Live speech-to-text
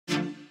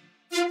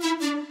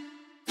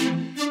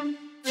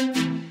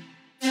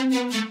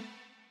Hey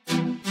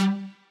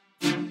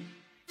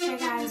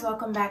guys,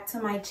 welcome back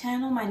to my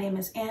channel. My name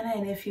is Anna,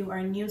 and if you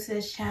are new to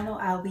this channel,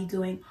 I'll be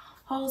doing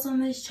hauls on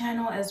this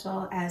channel as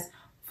well as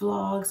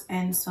vlogs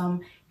and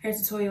some hair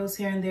tutorials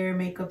here and there,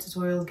 makeup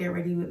tutorials, get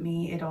ready with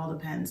me, it all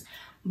depends.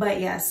 But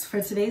yes,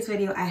 for today's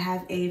video, I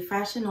have a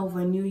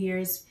Fashionnova New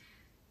Year's,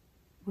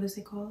 what is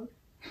it called?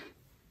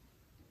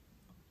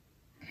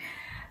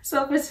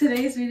 So for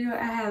today's video,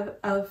 I have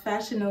a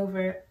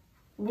Fashionnova,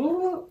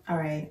 all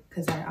right,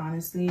 because I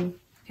honestly,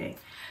 okay.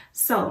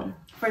 So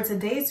for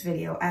today's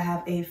video, I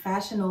have a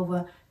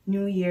Fashionnova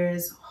New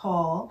Year's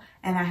haul,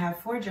 and I have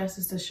 4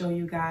 dresses to show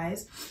you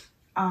guys.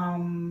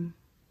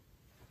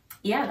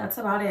 Yeah, that's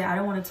about it. I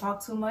don't want to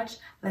talk too much.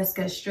 Let's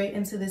get straight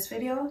into this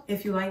video.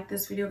 If you like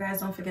this video, guys,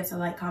 don't forget to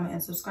like, comment,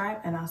 and subscribe,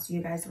 and I'll see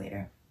you guys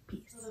later.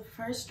 Peace. So the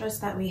first dress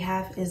that we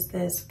have is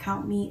this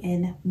Count Me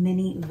In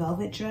mini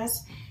velvet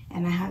dress,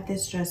 and I have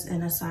this dress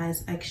in a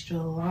size extra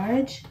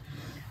large.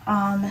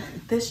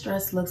 This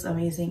dress looks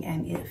amazing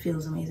and it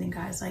feels amazing,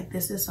 guys. Like,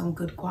 this is some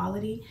good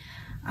quality.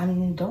 I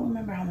don't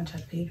remember how much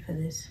I paid for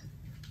this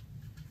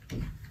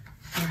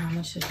or how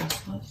much the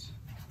dress was.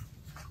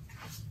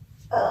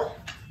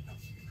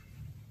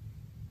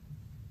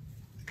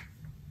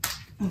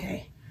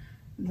 Okay,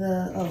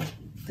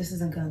 this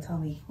isn't gonna tell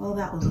me. Well,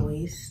 that was a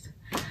waste.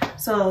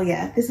 So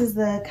yeah, this is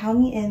the Count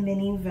Me In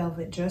mini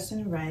velvet dress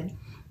in red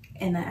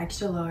in an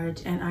extra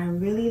large, and I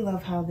really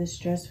love how this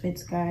dress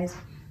fits, guys.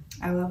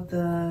 I love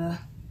the,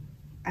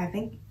 I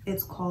think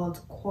it's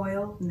called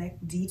coil neck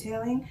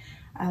detailing.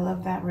 I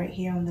love that right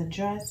here on the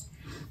dress.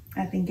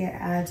 I think it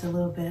adds a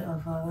little bit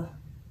of a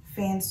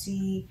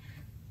fancy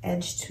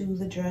edge to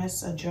the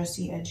dress, a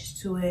dressy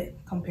edge to it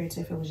compared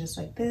to if it was just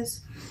like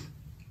this.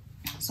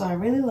 So I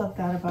really love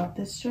that about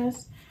this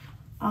dress.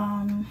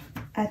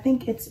 I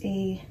think it's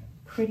a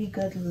pretty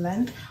good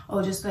length.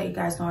 Oh, just to let you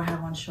guys know, I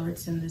have on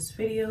shorts in this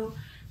video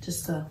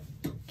just to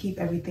keep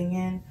everything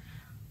in.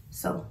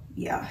 So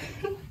yeah.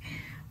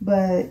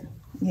 But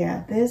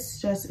yeah, this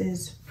dress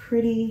is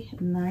pretty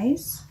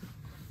nice.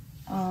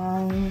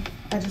 I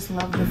just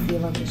love the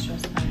feel of this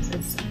dress, guys.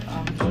 It's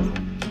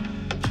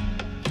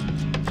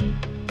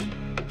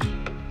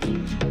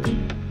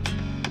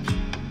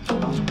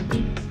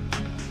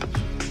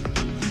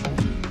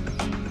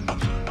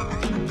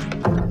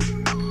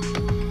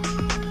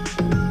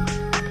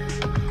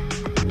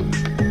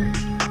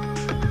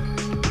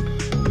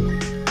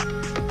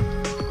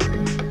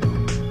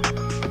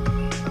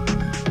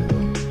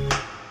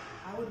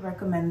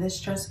recommend this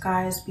dress,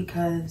 guys,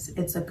 because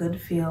it's a good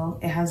feel.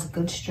 It has a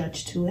good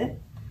stretch to it.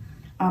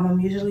 I'm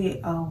usually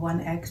a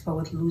 1X, but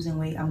with losing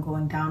weight, I'm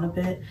going down a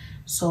bit.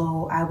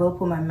 So I will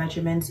put my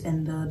measurements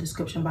in the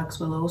description box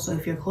below. So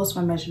if you're close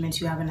to my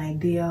measurements, you have an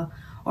idea,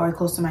 or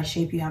close to my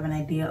shape, you have an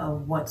idea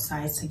of what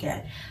size to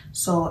get.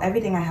 So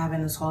everything I have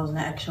in this haul is an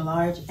extra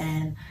large,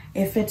 and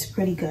it fits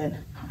pretty good.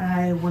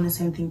 I wouldn't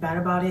say anything bad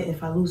about it.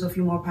 If I lose a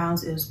few more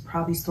pounds, it's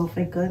probably still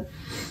fit good.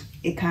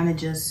 It kind of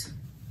just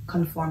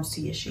conforms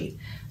to your shape.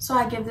 So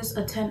I give this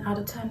a 10 out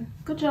of 10.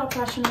 Good job,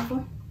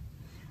 Fashionnova.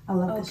 I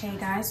love this. Okay,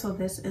 guys, so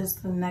this is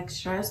the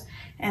next dress,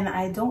 and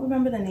I don't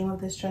remember the name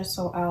of this dress,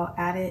 so I'll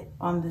add it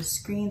on the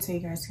screen so you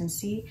guys can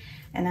see.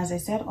 And as I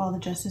said, all the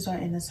dresses are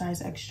in the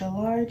size extra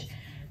large.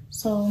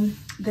 So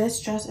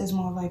this dress is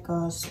more like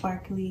a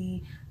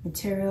sparkly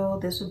material.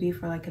 This would be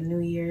for like a New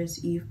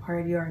Year's Eve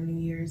party or a New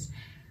Year's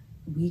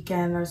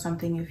weekend or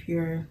something, if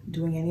you're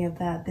doing any of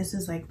that. This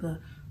is like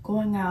the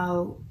going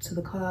out to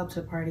the club,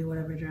 to party,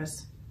 whatever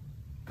dress.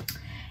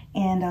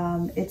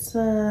 And it's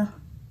a,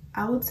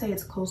 I would say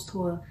it's close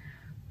to a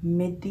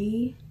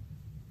midi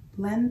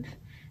length,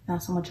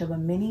 not so much of a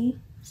mini.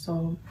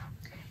 So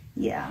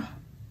yeah,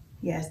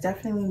 it's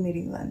definitely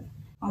midi length.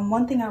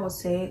 One thing I would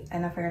say,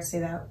 and I forgot to say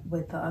that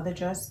with the other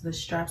dress, the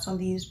straps on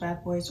these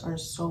bad boys are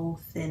so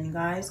thin,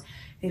 guys.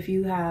 If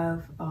you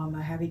have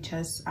a heavy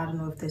chest, I don't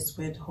know if this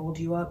would hold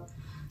you up.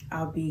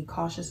 I'll be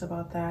cautious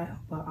about that.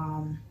 But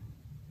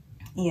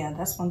yeah,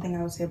 that's one thing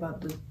I would say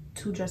about the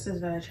 2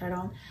 dresses that I tried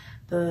on.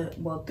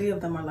 Well, 3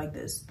 of them are like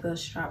this. The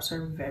straps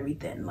are very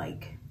thin,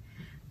 like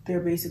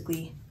they're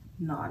basically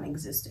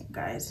non-existent,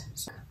 guys.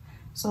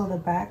 So the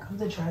back of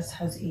the dress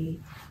has a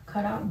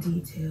cutout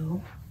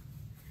detail,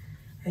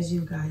 as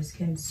you guys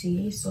can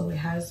see. So it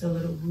has a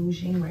little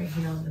ruching right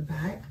here on the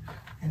back,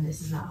 and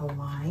this is not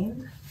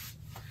aligned,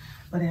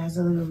 but it has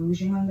a little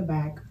ruching on the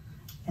back.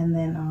 And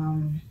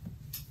then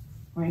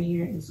right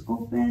here is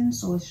open,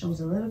 so it shows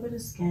a little bit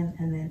of skin,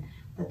 and then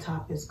the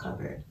top is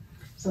covered.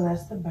 So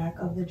that's the back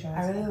of the dress.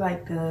 I really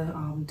like the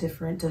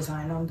different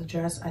design on the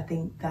dress. I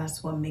think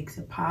that's what makes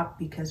it pop,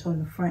 because from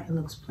the front it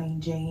looks plain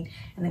Jane,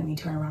 and then when you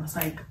turn around it's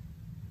like,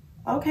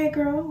 okay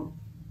girl,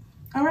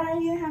 all right,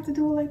 you didn't have to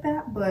do it like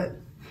that, but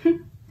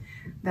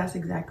that's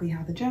exactly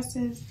how the dress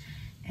is.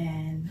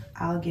 And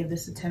I'll give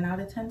this a 10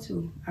 out of 10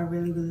 too. I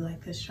really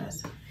like this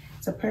dress.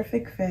 It's a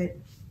perfect fit,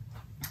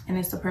 and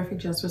it's the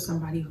perfect dress for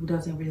somebody who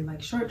doesn't really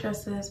like short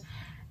dresses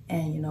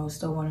and, you know,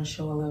 still want to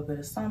show a little bit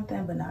of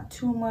something but not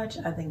too much.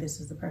 I think this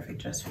is the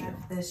perfect dress for you.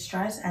 This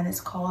dress, and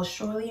it's called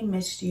Surely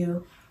Missed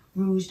You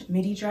Rouged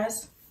Midi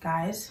Dress.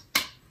 Guys,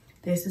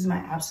 This is my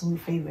absolute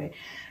favorite.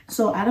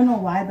 So I don't know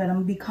why, but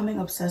I'm becoming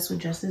obsessed with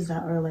dresses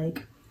that are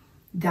like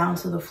down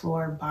to the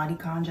floor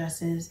bodycon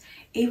dresses.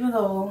 Even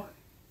though,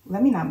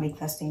 let me not make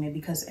that statement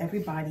because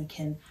everybody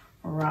can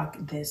rock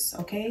this,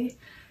 okay?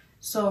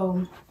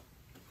 So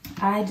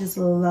I just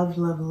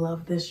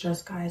love this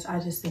dress, guys. I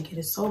just think it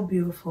is so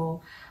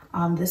beautiful.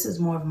 This is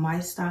more of my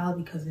style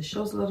because it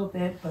shows a little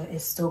bit, but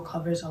it still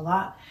covers a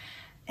lot.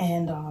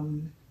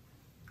 And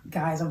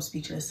guys, I'm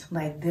speechless.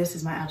 Like, this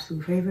is my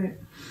absolute favorite.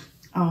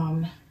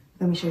 Let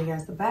me show you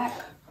guys the back.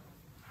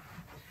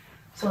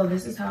 So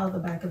this is how the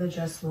back of the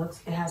dress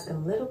looks. It has a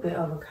little bit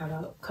of a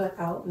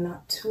cutout,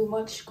 not too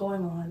much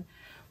going on,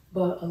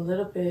 but a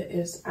little bit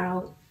is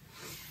out.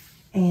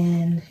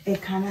 And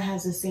it kind of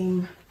has the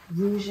same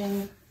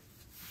ruching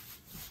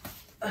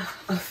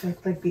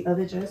effect like the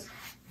other dress.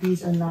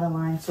 These are not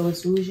aligned, so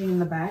it's ruching in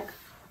the back,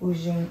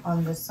 ruching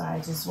on the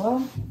sides as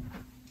well.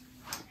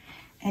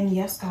 And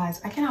yes,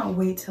 guys, I cannot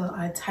wait till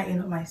I tighten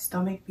up my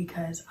stomach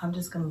because I'm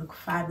just gonna look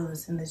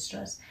fabulous in this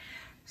dress.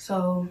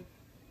 So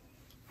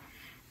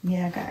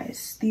yeah,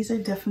 guys, these are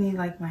definitely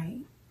like my,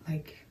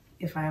 like,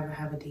 if I ever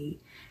have a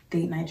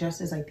date night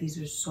dresses. Like, these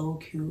are so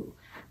cute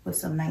with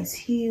some nice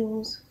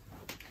heels.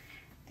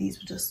 These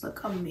will just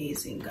look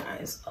amazing,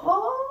 guys.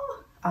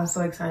 Oh, I'm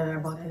so excited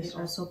about this. It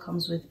also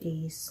comes with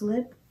a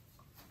slip.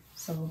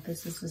 So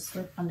this is the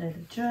slip under the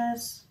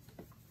dress.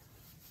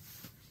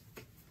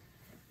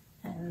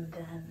 And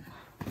then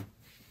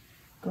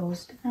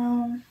goes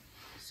down.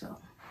 So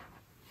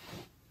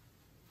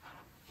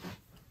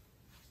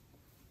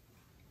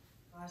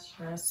last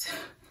dress.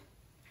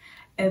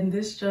 And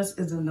this dress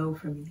is a no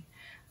for me.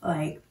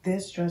 Like,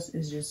 this dress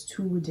is just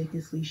too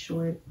ridiculously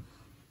short.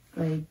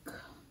 Like,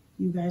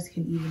 you guys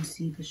can even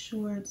see the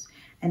shorts,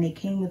 and it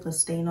came with a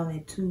stain on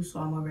it too, so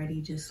I'm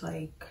already just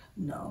like,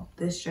 no,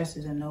 this dress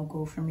is a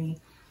no-go for me.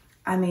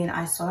 I mean,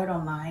 I saw it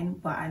online,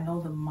 but I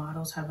know the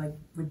models have like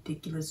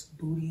ridiculous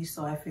booties,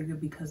 so I figured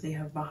because they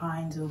have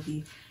behinds, it'll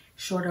be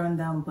shorter on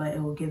them, but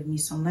it will give me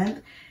some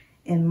length.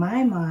 In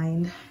my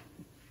mind,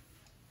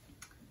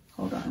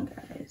 hold on,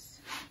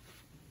 guys.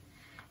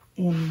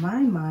 In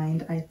my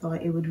mind, I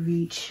thought it would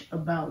reach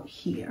about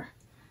here.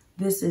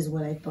 This is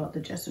what I thought the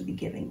dress would be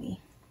giving me.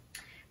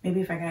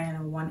 Maybe if I got in a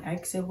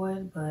 1X it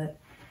would, but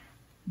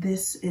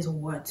this is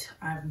what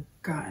I've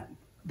got.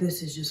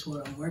 This is just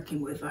what I'm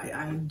working with.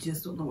 I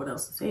just don't know what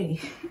else to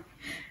say.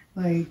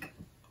 Like,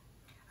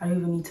 I don't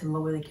even need to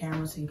lower the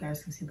camera so you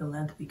guys can see the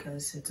length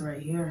because it's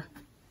right here.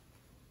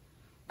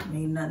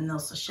 Ain't nothing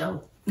else to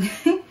show.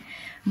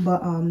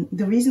 But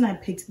the reason I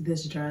picked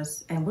this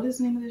dress, and what is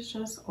the name of this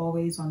dress?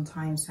 Always on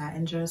Time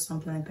satin dress,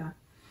 something like that.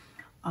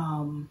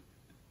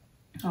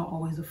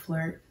 Always a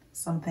flirt,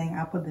 something.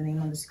 I'll put the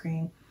name on the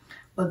screen.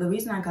 But the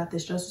reason I got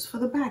this dress was for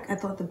the back. I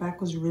thought the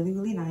back was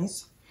really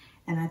nice.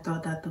 And I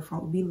thought that the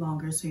front would be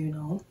longer, so you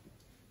know,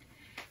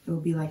 it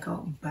would be like a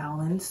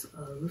balance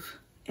of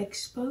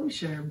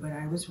exposure, but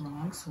I was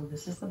wrong. So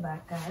this is the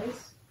back,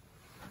 guys.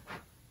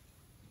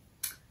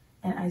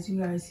 And as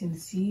you guys can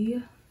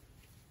see,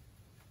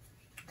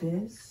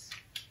 this,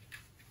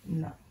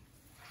 no.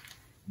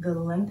 The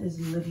length is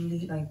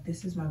literally like,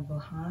 this is my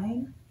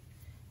behind,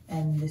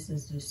 and this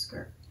is the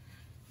skirt.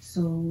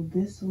 So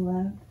this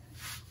length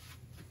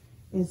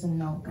is a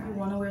no, guys. If you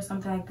want to wear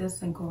something like this,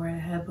 then go right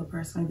ahead, but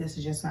personally this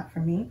is just not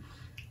for me.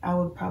 I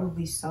would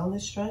probably sell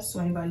this dress, so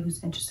anybody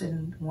who's interested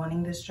in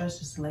wanting this dress,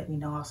 just let me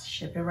know. I'll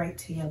ship it right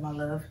to you, my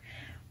love.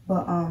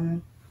 But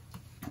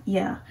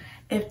yeah,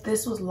 if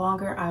this was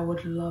longer, I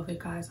would love it,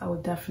 guys. I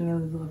would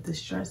definitely love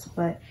this dress,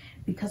 but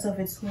because of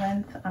its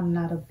length, I'm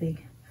not a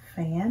big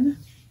fan.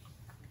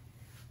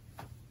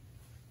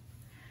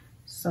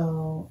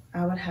 So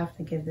I would have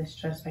to give this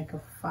dress like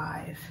a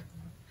 5.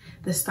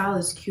 The style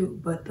is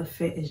cute, but the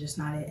fit is just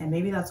not it. And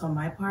maybe that's on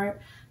my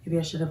part. Maybe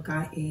I should have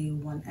got a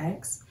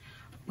 1X.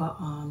 But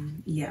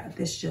yeah,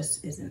 this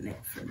just isn't it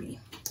for me.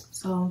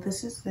 So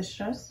this is this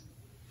dress.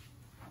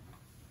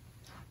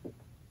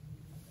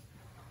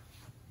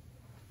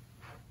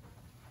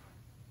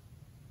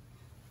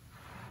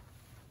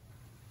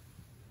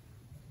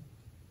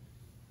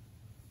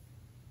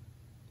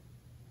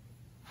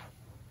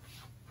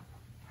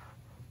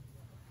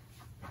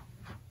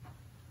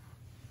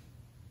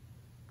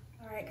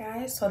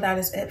 Guys, so that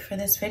is it for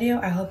this video.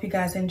 I hope you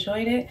guys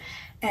enjoyed it,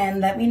 and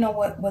let me know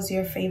what was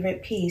your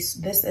favorite piece.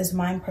 This is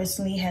mine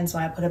personally, hence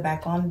why I put it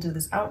back on to do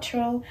this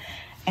outro,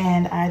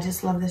 and I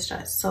just love this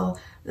dress. So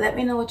let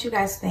me know what you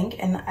guys think,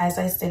 and as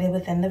I stated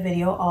within the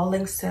video, all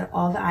links to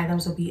all the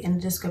items will be in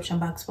the description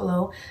box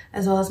below,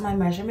 as well as my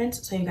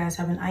measurements, so you guys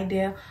have an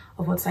idea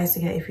of what size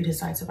to get if you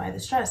decide to buy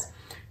this dress.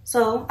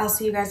 So I'll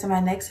see you guys in my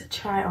next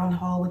try on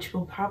haul, which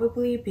will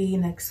probably be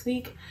next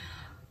week.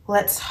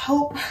 Let's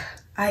hope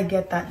I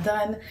get that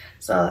done.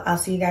 So I'll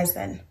see you guys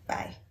then.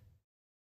 Bye.